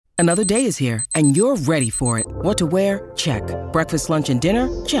Another day is here, and you're ready for it. What to wear? Check. Breakfast, lunch, and dinner?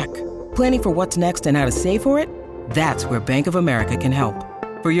 Check. Planning for what's next and how to save for it? That's where Bank of America can help.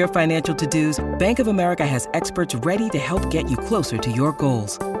 For your financial to-dos, Bank of America has experts ready to help get you closer to your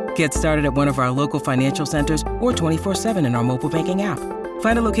goals. Get started at one of our local financial centers or 24/7 in our mobile banking app.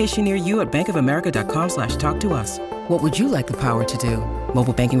 Find a location near you at bankofamerica.com/talktous. What would you like the power to do?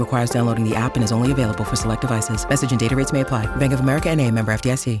 Mobile banking requires downloading the app and is only available for select devices. Message and data rates may apply. Bank of America N.A., member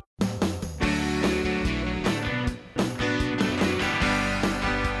FDIC.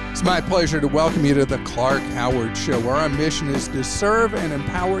 It's my pleasure to welcome you to the Clark Howard Show, where our mission is to serve and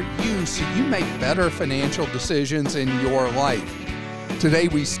empower you so you make better financial decisions in your life. Today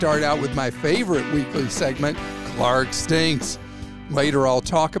we start out with my favorite weekly segment, Clark Stinks. Later I'll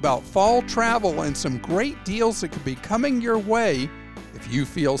talk about fall travel and some great deals that could be coming your way if you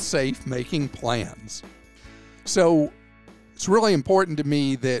feel safe making plans. So it's really important to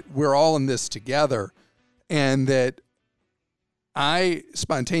me that we're all in this together, and that I,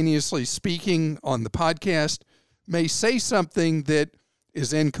 spontaneously speaking on the podcast, may say something that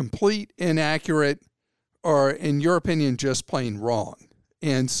is incomplete, inaccurate, or in your opinion, just plain wrong.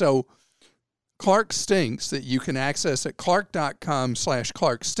 And so Clark Stinks, that you can access at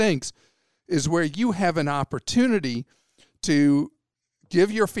clark.com/ClarkStinks, is where you have an opportunity to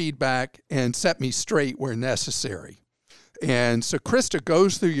give your feedback and set me straight where necessary. And so Christa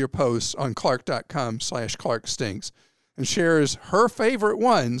goes through your posts on clark.com/ClarkStinks and shares her favorite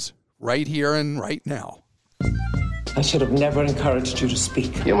ones right here and right now. I should have never encouraged you to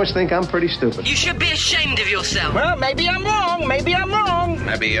speak. You must think I'm pretty stupid. You should be ashamed of yourself. Well, maybe I'm wrong. Maybe I'm wrong.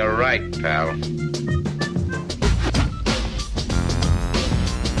 Maybe you're right, pal.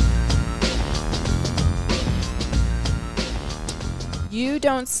 You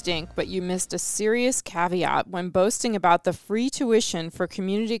don't stink, but you missed a serious caveat when boasting about the free tuition for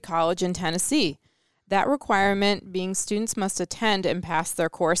community college in Tennessee. That requirement being students must attend and pass their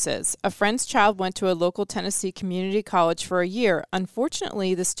courses. A friend's child went to a local Tennessee community college for a year.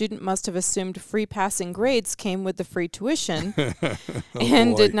 Unfortunately, the student must have assumed free passing grades came with the free tuition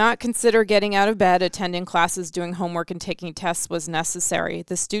and did not consider getting out of bed, attending classes, doing homework, and taking tests was necessary.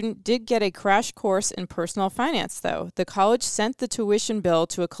 The student did get a crash course in personal finance, though. The college sent the tuition bill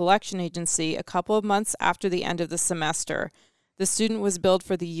to a collection agency a couple of months after the end of the semester. The student was billed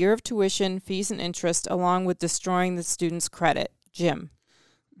for the year of tuition, fees, and interest, along with destroying the student's credit. Jim,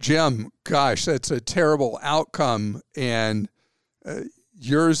 gosh, that's a terrible outcome. And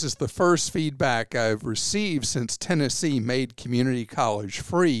yours is the first feedback I've received since Tennessee made community college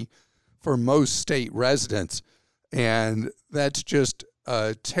free for most state residents. And that's just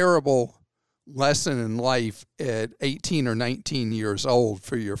a terrible lesson in life at 18 or 19 years old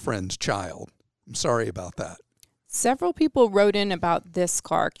for your friend's child. I'm sorry about that. several people wrote in about this,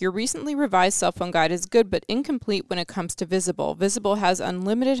 Clark. Your recently revised cell phone guide is good but incomplete when it comes to Visible. Visible has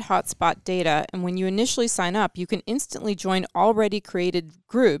unlimited hotspot data, and when you initially sign up, you can instantly join already created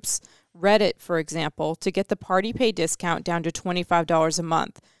groups, Reddit, for example, to get the party pay discount down to $25 a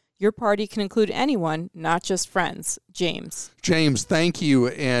month. Your party can include anyone, not just friends. James, thank you.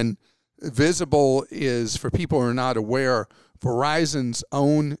 And Visible is, for people who are not aware, Verizon's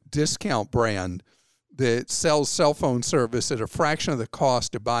own discount brand that sells cell phone service at a fraction of the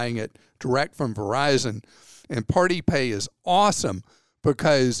cost of buying it direct from Verizon. And Party Pay is awesome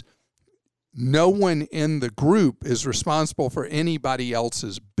because no one in the group is responsible for anybody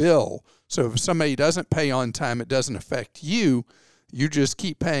else's bill. So if somebody doesn't pay on time, it doesn't affect you. You just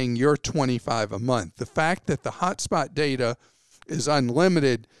keep paying your $25 a month. The fact that the hotspot data is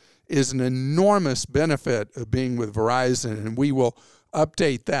unlimited is an enormous benefit of being with Verizon, and we will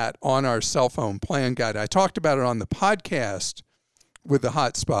update that on our cell phone plan guide. I talked about it on the podcast with the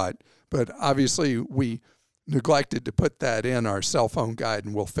hotspot, but obviously we neglected to put that in our cell phone guide,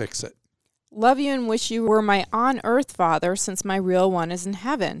 and we'll fix it. love you and wish you were my on-earth father since my real one is in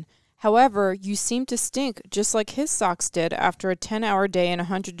heaven. However, you seem to stink just like his socks did after a 10-hour day in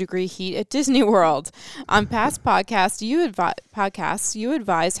 100-degree heat at Disney World. On past podcasts, you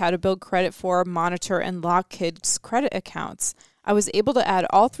advised how to build credit for, monitor, and lock kids' credit accounts. I was able to add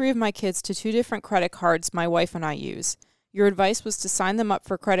all 3 of my kids to 2 different credit cards my wife and I use. Your advice was to sign them up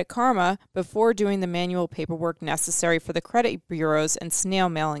for Credit Karma before doing the manual paperwork necessary for the credit bureaus and snail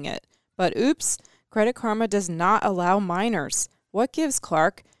mailing it. But oops, Credit Karma does not allow minors. What gives,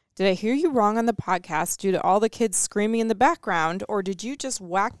 Clark? Did I hear you wrong on the podcast due to all the kids screaming in the background, or did you just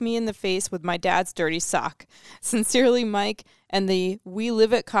whack me in the face with my dad's dirty sock? Sincerely, Mike and the We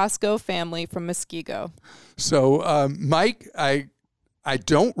Live at Costco family from Muskego. So, Mike, I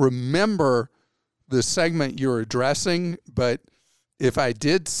don't remember the segment you're addressing, but if I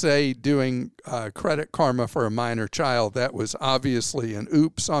did say doing Credit Karma for a minor child, that was obviously an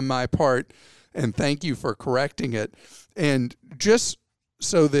oops on my part, and thank you for correcting it. And just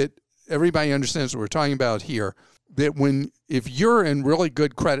so that everybody understands what we're talking about here, that if you're in really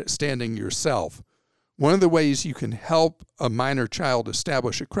good credit standing yourself, one of the ways you can help a minor child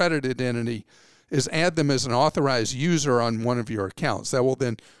establish a credit identity is add them as an authorized user on one of your accounts. That will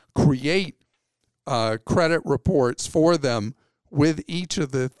then create credit reports for them with each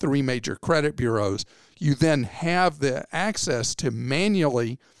of the 3 major credit bureaus. You then have the access to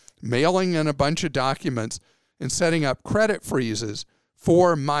manually mailing in a bunch of documents and setting up credit freezes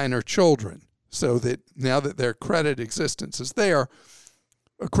for minor children, so that now that their credit existence is there,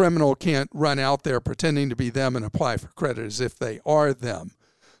 a criminal can't run out there pretending to be them and apply for credit as if they are them.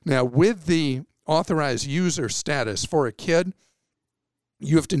 Now, with the authorized user status for a kid,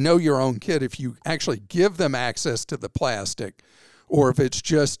 you have to know your own kid if you actually give them access to the plastic, or if it's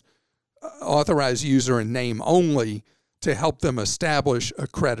just authorized user and name only to help them establish a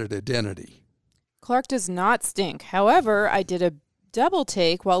credit identity. Clark does not stink. However, I did a double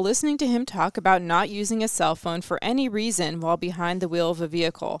take while listening to him talk about not using a cell phone for any reason while behind the wheel of a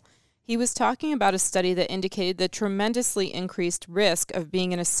vehicle. He was talking about a study that indicated the tremendously increased risk of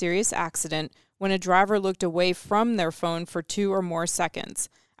being in a serious accident when a driver looked away from their phone for 2 or more seconds.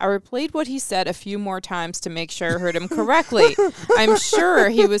 I replayed what he said a few more times to make sure I heard him correctly. I'm sure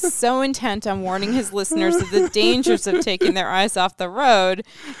he was so intent on warning his listeners of the dangers of taking their eyes off the road,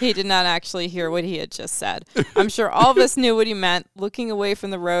 he did not actually hear what he had just said. I'm sure all of us knew what he meant. Looking away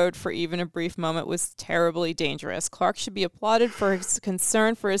from the road for even a brief moment was terribly dangerous. Clark should be applauded for his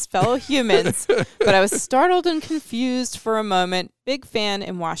concern for his fellow humans, but I was startled and confused for a moment. Big fan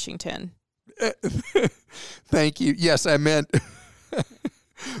in Washington. Thank you. Yes, I meant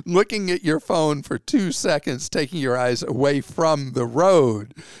looking at your phone for 2 seconds, taking your eyes away from the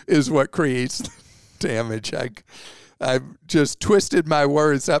road is what creates damage. I've just twisted my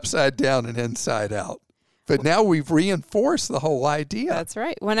words upside down and inside out. But now we've reinforced the whole idea. That's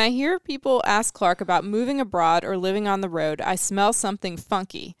right. When I hear people ask Clark about moving abroad or living on the road, I smell something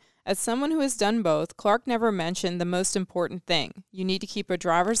funky. As someone who has done both, Clark never mentioned the most important thing. You need to keep a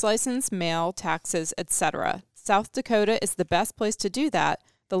driver's license, mail, taxes, etc. South Dakota is the best place to do that.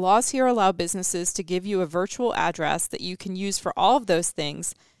 The laws here allow businesses to give you a virtual address that you can use for all of those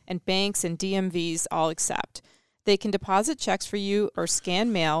things, and banks and DMVs all accept. They can deposit checks for you or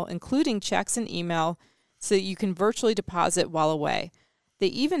scan mail, including checks and email, so that you can virtually deposit while away. They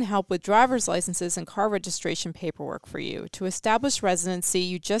even help with driver's licenses and car registration paperwork for you. To establish residency,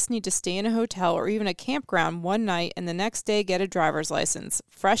 you just need to stay in a hotel or even a campground one night and the next day get a driver's license.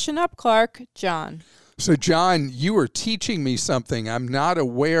 Freshen up, Clark. John. So, John, you were teaching me something. I'm not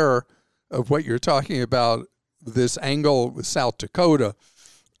aware of what you're talking about, this angle with South Dakota.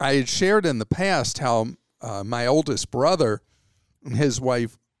 I had shared in the past how my oldest brother and his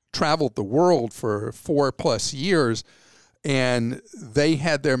wife traveled the world for 4+ years, and they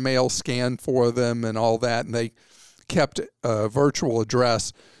had their mail scanned for them and all that, and they kept a virtual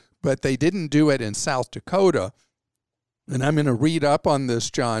address, but they didn't do it in South Dakota. And I'm going to read up on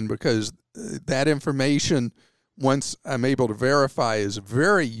this, John, because that information, once I'm able to verify, is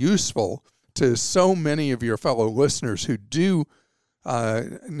very useful to so many of your fellow listeners who do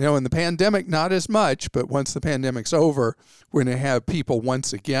know in the pandemic, not as much, but once the pandemic's over, we're going to have people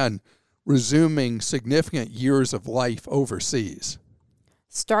once again resuming significant years of life overseas.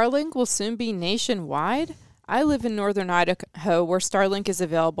 Starlink will soon be nationwide? I live in northern Idaho where Starlink is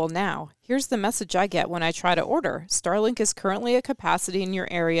available now. Here's the message I get when I try to order. Starlink is currently at capacity in your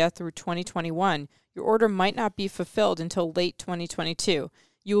area through 2021. Your order might not be fulfilled until late 2022.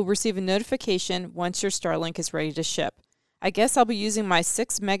 You will receive a notification once your Starlink is ready to ship. I guess I'll be using my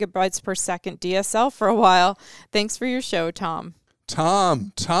 6 megabytes per second DSL for a while. Thanks for your show, Tom.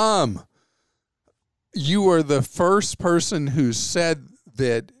 Tom, you are the first person who said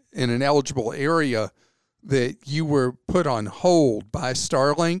that in an eligible area that you were put on hold by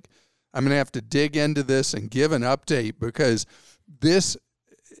Starlink. I'm going to have to dig into this and give an update, because this,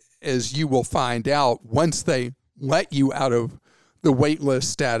 as you will find out, once they let you out of the wait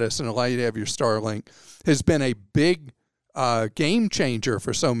list status and allow you to have your Starlink, has been a big game changer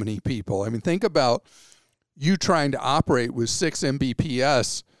for so many people. I mean, think about you trying to operate with 6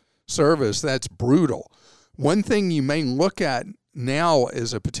 Mbps service. That's brutal. One thing you may look at now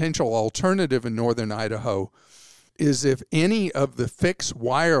as a potential alternative in northern Idaho is if any of the fixed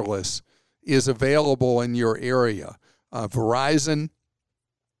wireless is available in your area. Verizon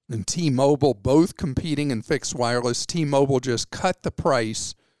and T-Mobile both competing in fixed wireless. T-Mobile just cut the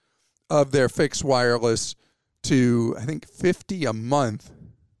price of their fixed wireless to, I think, $50 a month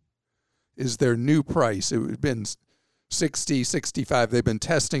is their new price. It would have been $60, $65. They've been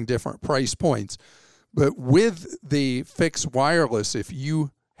testing different price points. But with the fixed wireless, if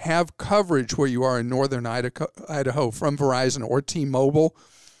you have coverage where you are in northern Idaho from Verizon or T-Mobile,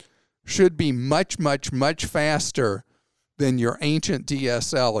 should be much, much, much faster than your ancient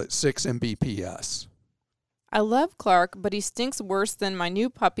DSL at 6 Mbps. I love Clark, but he stinks worse than my new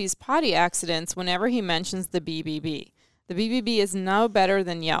puppy's potty accidents whenever he mentions the BBB. The BBB is no better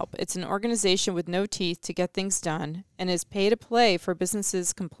than Yelp. It's an organization with no teeth to get things done and is pay to play for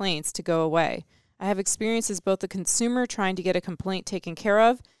businesses' complaints to go away. I have experience as both a consumer trying to get a complaint taken care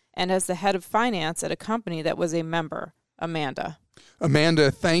of and as the head of finance at a company that was a member. Amanda,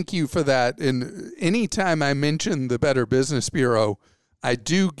 thank you for that. And anytime I mention the Better Business Bureau, I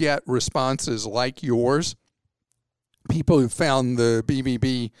do get responses like yours. People who found the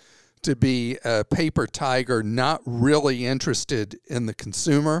BBB to be a paper tiger, not really interested in the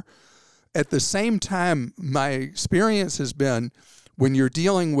consumer. At the same time, my experience has been when you're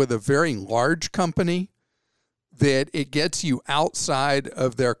dealing with a very large company, that it gets you outside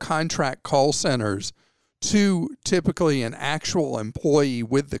of their contract call centers to typically an actual employee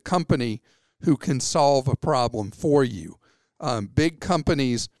with the company who can solve a problem for you. Big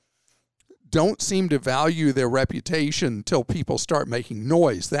companies don't seem to value their reputation until people start making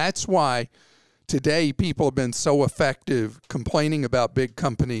noise. That's why today people have been so effective complaining about big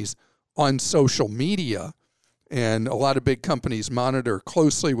companies on social media. And a lot of big companies monitor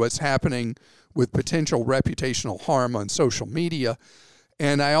closely what's happening with potential reputational harm on social media.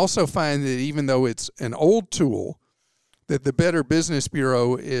 And I also find that even though it's an old tool, that the Better Business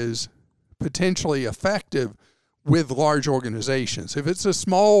Bureau is potentially effective with large organizations. If it's a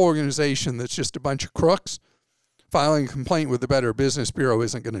small organization that's just a bunch of crooks, filing a complaint with the Better Business Bureau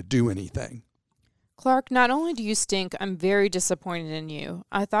isn't going to do anything. Clark, not only do you stink, I'm very disappointed in you.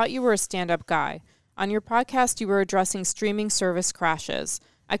 I thought you were a stand-up guy. On your podcast, you were addressing streaming service crashes.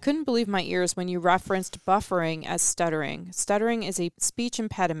 I couldn't believe my ears when you referenced buffering as stuttering. Stuttering is a speech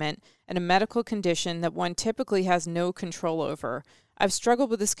impediment and a medical condition that one typically has no control over. I've struggled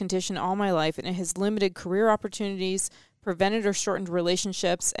with this condition all my life, and it has limited career opportunities, prevented or shortened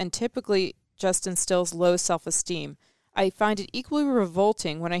relationships, and typically just instills low self-esteem. I find it equally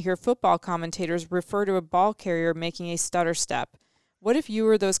revolting when I hear football commentators refer to a ball carrier making a stutter step. What if you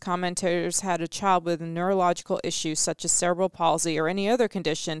or those commentators had a child with a neurological issue such as cerebral palsy or any other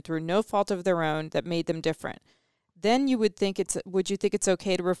condition through no fault of their own that made them different? Then would you think it's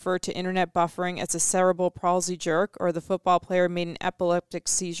okay to refer to internet buffering as a cerebral palsy jerk or the football player made an epileptic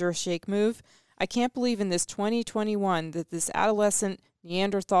seizure shake move? I can't believe in this 2021 that this adolescent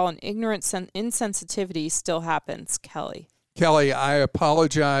Neanderthal and ignorant insensitivity still happens. Kelly, I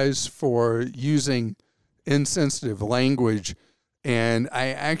apologize for using insensitive language, and I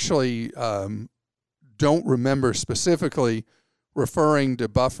actually don't remember specifically referring to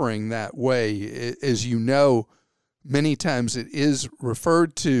buffering that way. As you know, many times it is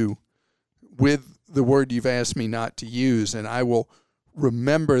referred to with the word you've asked me not to use, and I will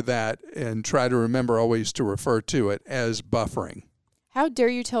remember that and try to remember always to refer to it as buffering. How dare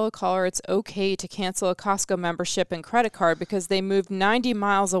you tell a caller it's okay to cancel a Costco membership and credit card because they moved 90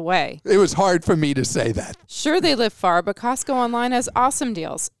 miles away? It was hard for me to say that. Sure, they live far, but Costco Online has awesome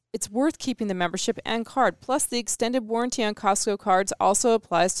deals. It's worth keeping the membership and card. Plus, the extended warranty on Costco cards also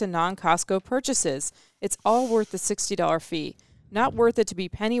applies to non-Costco purchases. It's all worth the $60 fee. Not worth it to be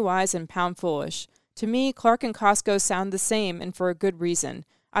penny wise and pound foolish. To me, Clark and Costco sound the same, and for a good reason.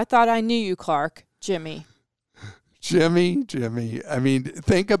 I thought I knew you, Clark. Jimmy. Jimmy. I mean,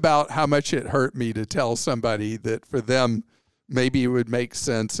 think about how much it hurt me to tell somebody that for them, maybe it would make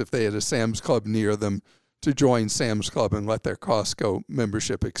sense if they had a Sam's Club near them to join Sam's Club and let their Costco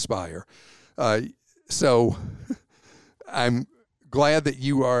membership expire. So I'm glad that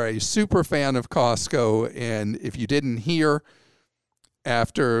you are a super fan of Costco. And if you didn't hear,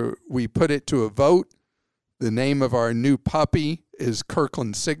 after we put it to a vote, the name of our new puppy is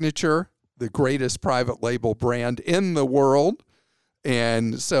Kirkland Signature, the greatest private label brand in the world.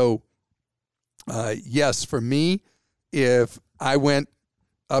 And so, yes, for me, if I went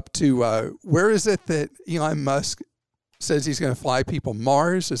up to, where is it that Elon Musk says he's going to fly people?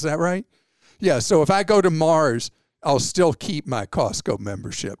 Mars, is that right? Yeah, so if I go to Mars, I'll still keep my Costco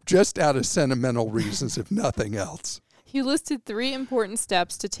membership, just out of sentimental reasons, if nothing else. You listed 3 important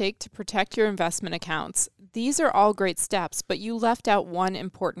steps to take to protect your investment accounts. These are all great steps, but you left out one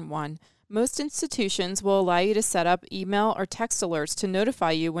important one. Most institutions will allow you to set up email or text alerts to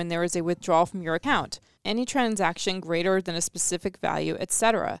notify you when there is a withdrawal from your account, any transaction greater than a specific value,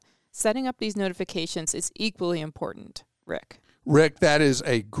 etc. Setting up these notifications is equally important, Rick. Rick, that is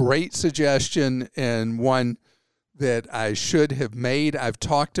a great suggestion and one that I should have made. I've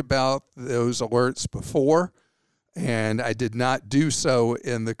talked about those alerts before, and I did not do so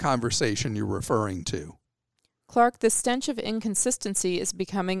in the conversation you're referring to. Clark, the stench of inconsistency is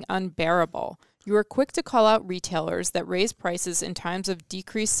becoming unbearable. You are quick to call out retailers that raise prices in times of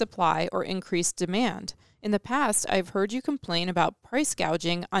decreased supply or increased demand. In the past, I've heard you complain about price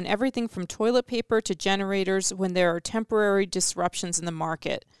gouging on everything from toilet paper to generators when there are temporary disruptions in the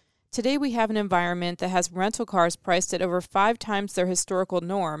market. Today, we have an environment that has rental cars priced at over 5 times their historical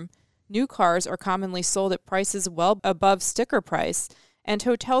norm. New cars are commonly sold at prices well above sticker price, and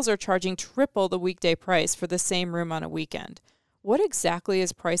hotels are charging triple the weekday price for the same room on a weekend. What exactly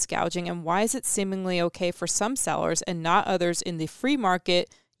is price gouging, and why is it seemingly okay for some sellers and not others in the free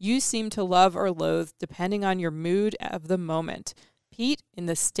market you seem to love or loathe depending on your mood of the moment? Pete, in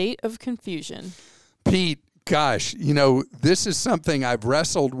the state of confusion. Pete, gosh, this is something I've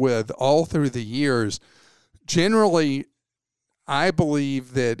wrestled with all through the years. Generally, I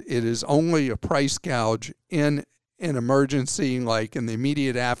believe that it is only a price gouge in an emergency, like in the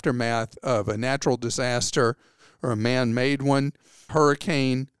immediate aftermath of a natural disaster or a man-made one,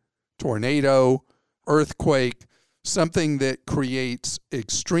 hurricane, tornado, earthquake, something that creates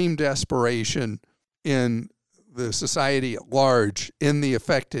extreme desperation in the society at large in the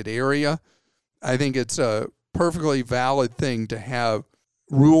affected area. I think it's a perfectly valid thing to have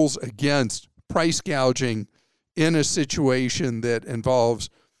rules against price gouging in a situation that involves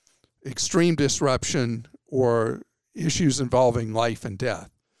extreme disruption or issues involving life and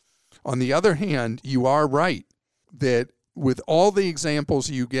death. On the other hand, you are right that with all the examples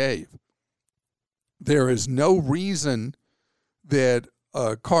you gave, there is no reason that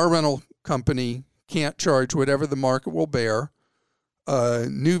a car rental company can't charge whatever the market will bear, a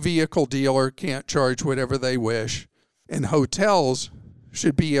new vehicle dealer can't charge whatever they wish, and hotels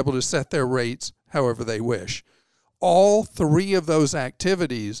should be able to set their rates however they wish. All 3 of those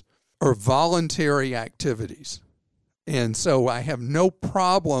activities are voluntary activities. And so I have no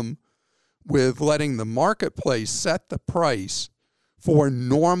problem with letting the marketplace set the price for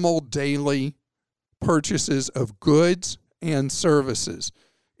normal daily purchases of goods and services.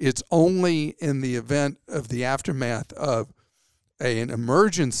 It's only in the event of the aftermath of an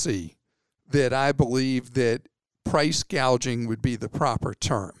emergency that I believe that price gouging would be the proper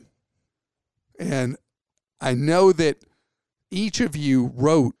term. And I know that each of you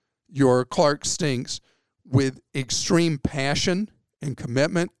wrote your Clark Stinks with extreme passion and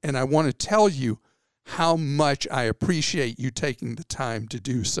commitment, and I want to tell you how much I appreciate you taking the time to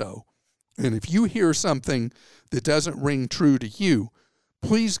do so. And if you hear something that doesn't ring true to you,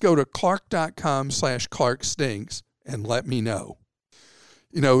 please go to clark.com/ClarkStinks and let me know.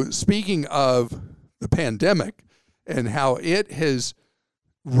 Speaking of the pandemic and how it has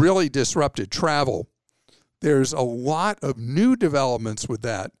really disrupted travel, there's a lot of new developments with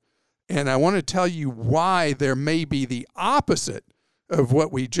that. And I want to tell you why there may be the opposite of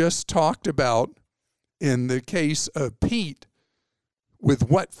what we just talked about in the case of Pete with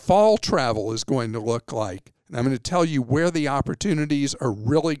what fall travel is going to look like. And I'm going to tell you where the opportunities are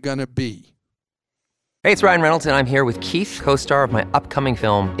really going to be. Hey, it's Ryan Reynolds, and I'm here with Keith, co-star of my upcoming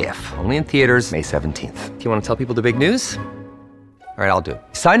film, If, only in theaters May 17th. Do you want to tell people the big news? All right, I'll do it.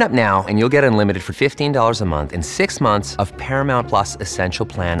 Sign up now and you'll get unlimited for $15 a month and 6 months of Paramount Plus Essential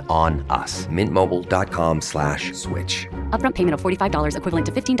Plan on us. MintMobile.com/switch. Upfront payment of $45 equivalent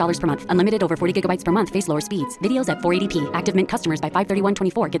to $15 per month. Unlimited over 40 gigabytes per month. Face lower speeds. Videos at 480p. Active Mint customers by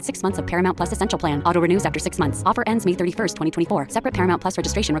 531.24 get 6 months of Paramount Plus Essential Plan. Auto renews after 6 months. Offer ends May 31st, 2024. Separate Paramount Plus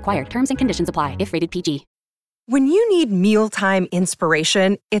registration required. Terms and conditions apply if rated PG. When you need mealtime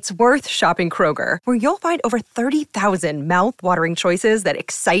inspiration, it's worth shopping Kroger, where you'll find over 30,000 mouth-watering choices that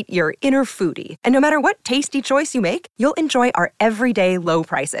excite your inner foodie. And no matter what tasty choice you make, you'll enjoy our everyday low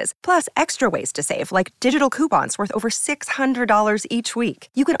prices, plus extra ways to save, like digital coupons worth over $600 each week.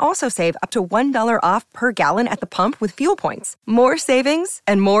 You can also save up to $1 off per gallon at the pump with fuel points. More savings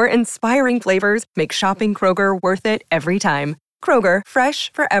and more inspiring flavors make shopping Kroger worth it every time. Kroger,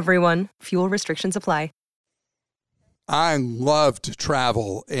 fresh for everyone. Fuel restrictions apply. I love to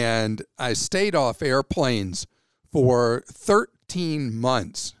travel, and I stayed off airplanes for 13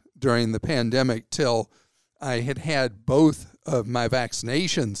 months during the pandemic till I had had both of my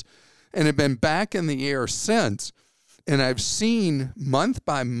vaccinations and have been back in the air since. And I've seen month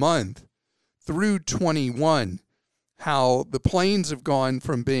by month through 21 how the planes have gone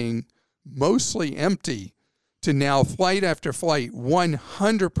from being mostly empty to now flight after flight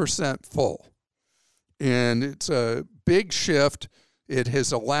 100% full. And it's a big shift It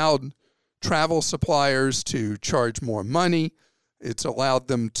has allowed travel suppliers to charge more money. It's allowed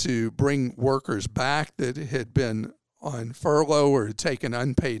them to bring workers back that had been on furlough or had taken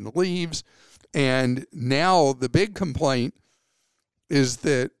unpaid leaves. And now the big complaint is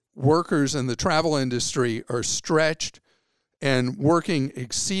that workers in the travel industry are stretched and working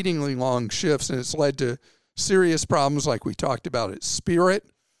exceedingly long shifts, and it's led to serious problems like we talked about at Spirit,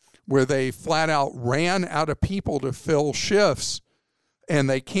 where they flat out ran out of people to fill shifts, and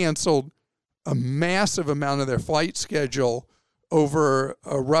they canceled a massive amount of their flight schedule over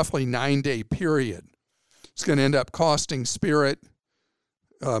a roughly 9-day period. It's going to end up costing Spirit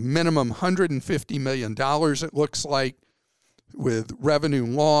minimum $150 million, it looks like, with revenue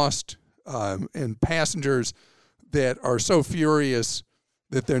lost and passengers that are so furious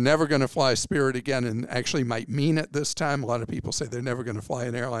that they're never going to fly Spirit again, and actually might mean it this time. A lot of people say they're never going to fly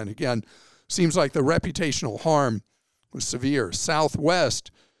an airline again. Seems like the reputational harm was severe.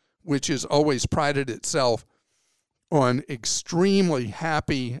 Southwest, which has always prided itself on extremely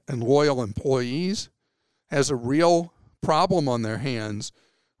happy and loyal employees, has a real problem on their hands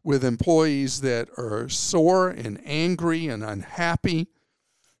with employees that are sore and angry and unhappy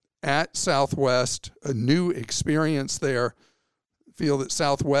at Southwest, a new experience there, feel that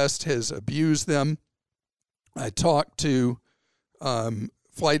Southwest has abused them. I talked to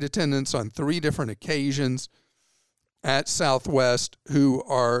flight attendants on 3 different occasions at Southwest who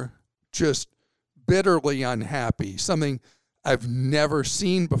are just bitterly unhappy, something I've never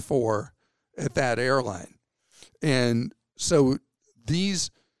seen before at that airline. And so these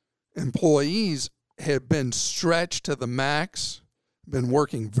employees have been stretched to the max, been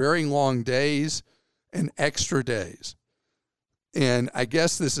working very long days and extra days. And I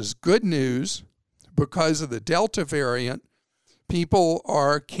guess this is good news because of the Delta variant. People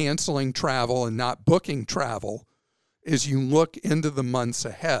are canceling travel and not booking travel as you look into the months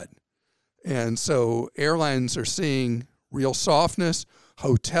ahead. And so airlines are seeing real softness.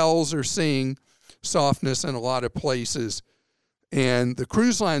 Hotels are seeing softness in a lot of places. And the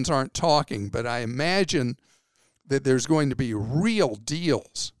cruise lines aren't talking, but I imagine that there's going to be real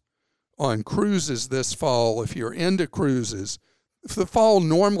deals on cruises this fall. If you're into cruises, the fall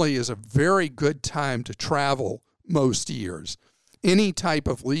normally is a very good time to travel most years, any type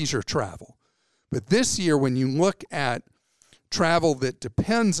of leisure travel. But this year, when you look at travel that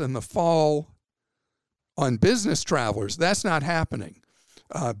depends in the fall on business travelers, that's not happening.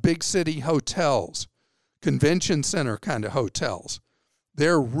 Big city hotels, convention center kind of hotels,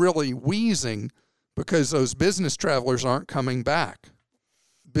 they're really wheezing because those business travelers aren't coming back.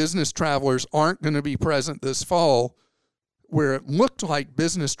 Business travelers aren't going to be present this fall, where it looked like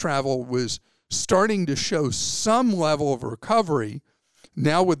business travel was starting to show some level of recovery.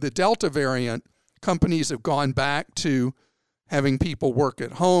 Now with the Delta variant, companies have gone back to having people work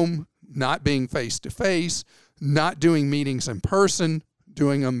at home, not being face-to-face, not doing meetings in person,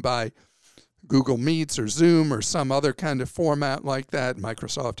 doing them by Google Meets or Zoom or some other kind of format like that.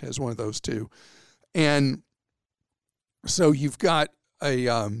 Microsoft has one of those too. And so you've got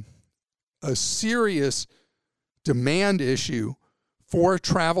a serious demand issue for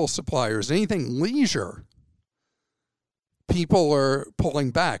travel suppliers. Anything leisure, people are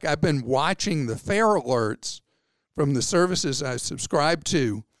pulling back. I've been watching the fare alerts from the services I subscribe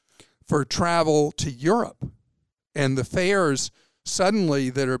to for travel to Europe. And the fares suddenly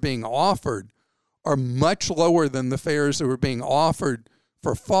that are being offered are much lower than the fares that were being offered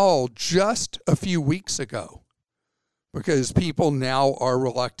for fall just a few weeks ago, because people now are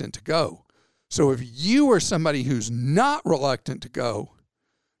reluctant to go. So if you are somebody who's not reluctant to go,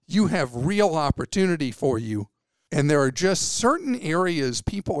 you have real opportunity for you. And there are just certain areas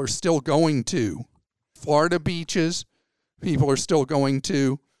people are still going to. Florida beaches, people are still going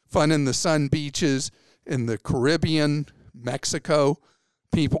to. Fun in the sun beaches in the Caribbean, Mexico,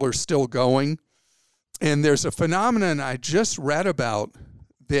 people are still going. And there's a phenomenon I just read about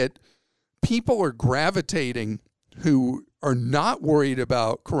that people are gravitating who are not worried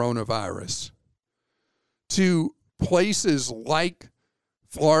about coronavirus to places like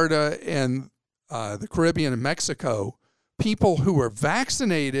Florida and the Caribbean and Mexico. People who are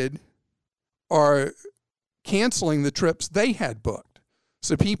vaccinated are canceling the trips they had booked.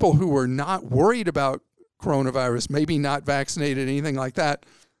 So people who are not worried about coronavirus, maybe not vaccinated, anything like that,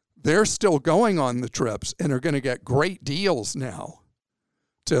 they're still going on the trips and are going to get great deals now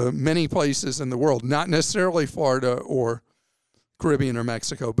to many places in the world, not necessarily Florida or Caribbean or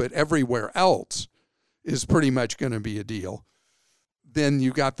Mexico, but everywhere else is pretty much going to be a deal. Then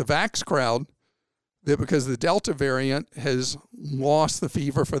you got the vax crowd that, because the Delta variant has lost the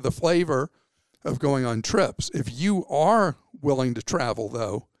fever for the flavor of going on trips. If you are willing to travel,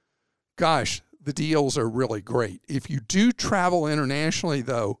 though, gosh, the deals are really great. If you do travel internationally,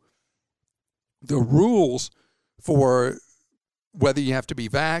 though, the rules for whether you have to be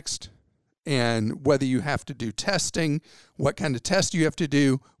vaxxed and whether you have to do testing, what kind of test you have to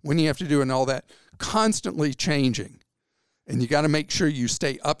do, when you have to do it, and all that, constantly changing. And you got to make sure you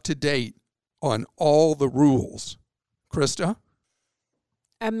stay up to date on all the rules. Christa?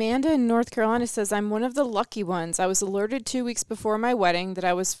 Amanda in North Carolina says, I'm one of the lucky ones. I was alerted 2 weeks before my wedding that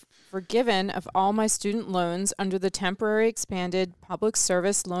I was forgiven of all my student loans under the temporary expanded public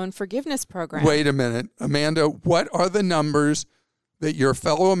service loan forgiveness program. Wait a minute. Amanda, what are the numbers that your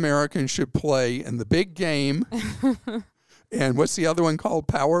fellow Americans should play in the big game? And what's the other one called?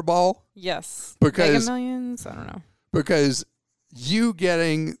 Powerball? Yes. Because Mega Millions? I don't know. Because you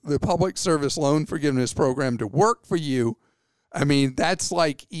getting the public service loan forgiveness program to work for you, I mean, that's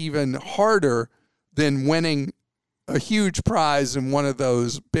like even harder than winning a huge prize in one of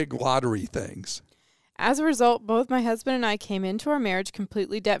those big lottery things. As a result, both my husband and I came into our marriage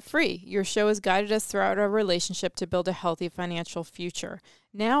completely debt-free. Your show has guided us throughout our relationship to build a healthy financial future.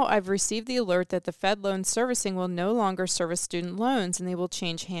 Now I've received the alert that the Fed loan servicing will no longer service student loans and they will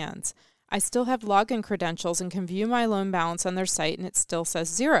change hands. I still have login credentials and can view my loan balance on their site, and it still says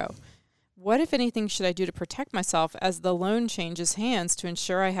zero. What, if anything, should I do to protect myself as the loan changes hands to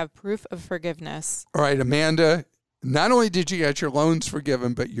ensure I have proof of forgiveness? All right, Amanda, not only did you get your loans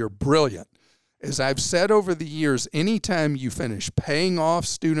forgiven, but you're brilliant. As I've said over the years, anytime you finish paying off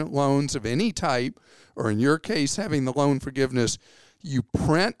student loans of any type, or in your case, having the loan forgiveness, you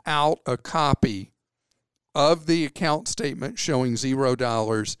print out a copy of the account statement showing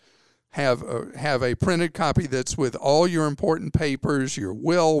 $0, have a printed copy that's with all your important papers, your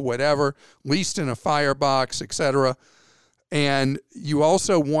will, whatever, leased in a firebox, etc. And you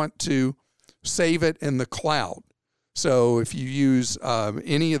also want to save it in the cloud. So if you use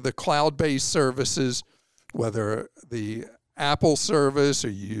any of the cloud-based services, whether the Apple service or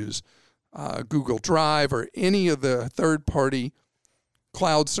you use Google Drive or any of the third-party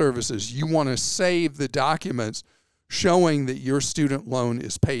cloud services, you want to save the documents showing that your student loan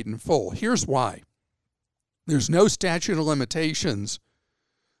is paid in full. Here's why. There's no statute of limitations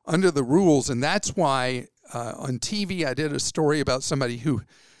under the rules, and that's why on TV I did a story about somebody who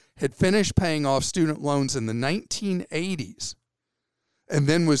had finished paying off student loans in the 1980s and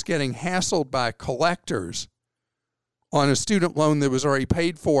then was getting hassled by collectors on a student loan that was already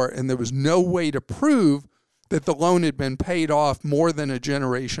paid for, and there was no way to prove that the loan had been paid off more than a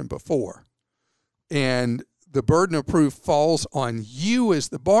generation before. And the burden of proof falls on you as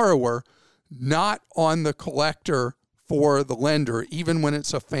the borrower, not on the collector for the lender, even when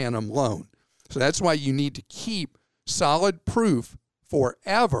it's a phantom loan. So that's why you need to keep solid proof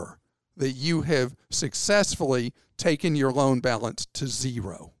forever that you have successfully taken your loan balance to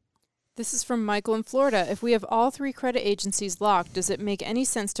zero. This is from Michael in Florida. If we have all three credit agencies locked, does it make any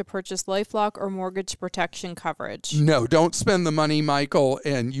sense to purchase LifeLock or mortgage protection coverage? No, don't spend the money, Michael.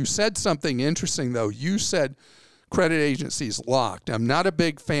 And you said something interesting, though. You said credit agencies locked. I'm not a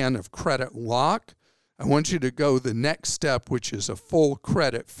big fan of credit lock. I want you to go the next step, which is a full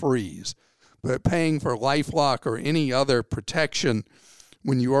credit freeze. But paying for LifeLock or any other protection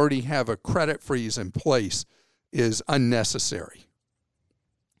when you already have a credit freeze in place is unnecessary.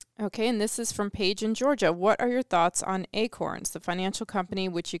 Okay, and this is from Paige in Georgia. What are your thoughts on Acorns, the financial company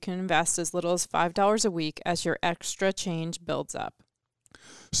which you can invest as little as $5 a week as your extra change builds up?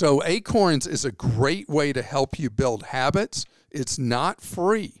 So Acorns is a great way to help you build habits. It's not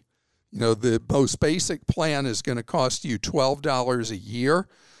free. You know, the most basic plan is going to cost you $12 a year.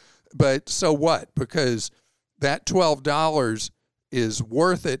 But so what? Because that $12 is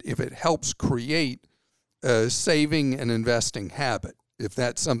worth it if it helps create a saving and investing habit, if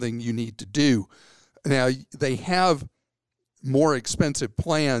that's something you need to do. Now, they have more expensive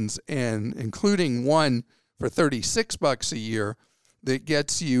plans, and including one for $36 a year that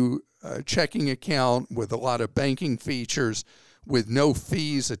gets you a checking account with a lot of banking features with no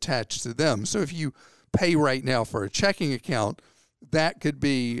fees attached to them. So if you pay right now for a checking account, that could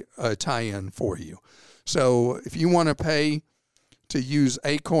be a tie-in for you. So if you want to pay to use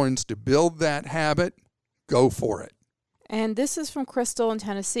Acorns to build that habit, go for it. And this is from Crystal in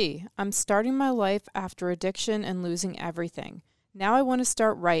Tennessee. I'm starting my life after addiction and losing everything. Now I want to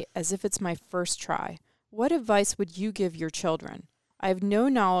start right as if it's my first try. What advice would you give your children? I have no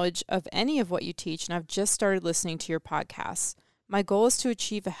knowledge of any of what you teach, and I've just started listening to your podcasts. My goal is to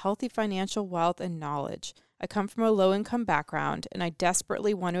achieve a healthy financial wealth and knowledge. I come from a low-income background, and I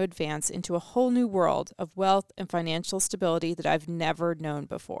desperately want to advance into a whole new world of wealth and financial stability that I've never known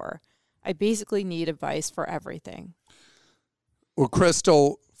before. I basically need advice for everything. Well,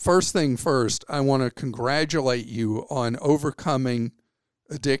 Crystal, first thing first, I want to congratulate you on overcoming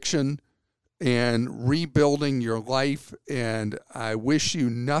addiction and rebuilding your life, and I wish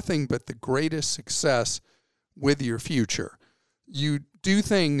you nothing but the greatest success with your future. You do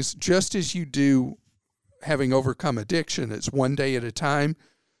things just as you do having overcome addiction. It's one day at a time.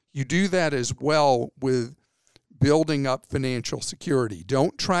 You do that as well with building up financial security.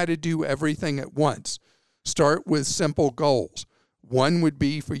 Don't try to do everything at once. Start with simple goals. One would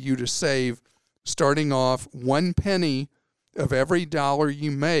be for you to save, starting off 1 penny of every dollar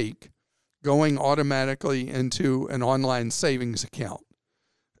you make going automatically into an online savings account.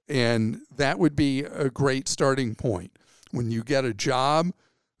 And that would be a great starting point. When you get a job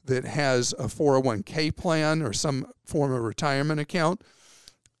that has a 401k plan or some form of retirement account,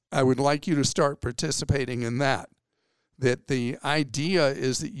 I would like you to start participating in that. That the idea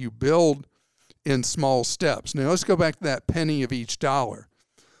is that you build in small steps. Now let's go back to that penny of each dollar.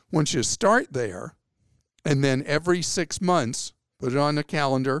 Once you start there, and then every 6 months, put it on the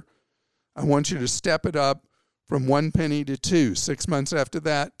calendar, I want you to step it up from 1 penny to 2. 6 months after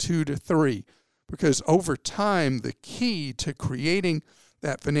that, 2 to 3. Because over time, the key to creating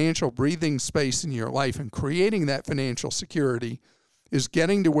that financial breathing space in your life and creating that financial security is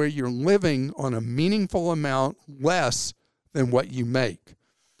getting to where you're living on a meaningful amount less than what you make.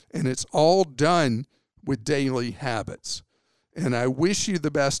 And it's all done with daily habits. And I wish you the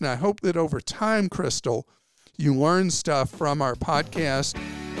best. And I hope that over time, Crystal, you learn stuff from our podcast,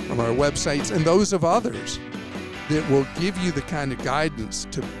 from our websites, and those of others that will give you the kind of guidance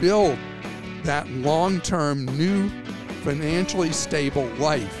to build that long-term, new, financially stable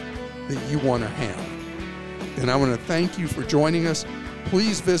life that you want to have. And I want to thank you for joining us.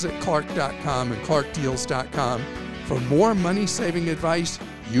 Please visit Clark.com and ClarkDeals.com for more money-saving advice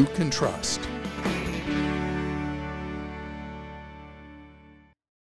you can trust.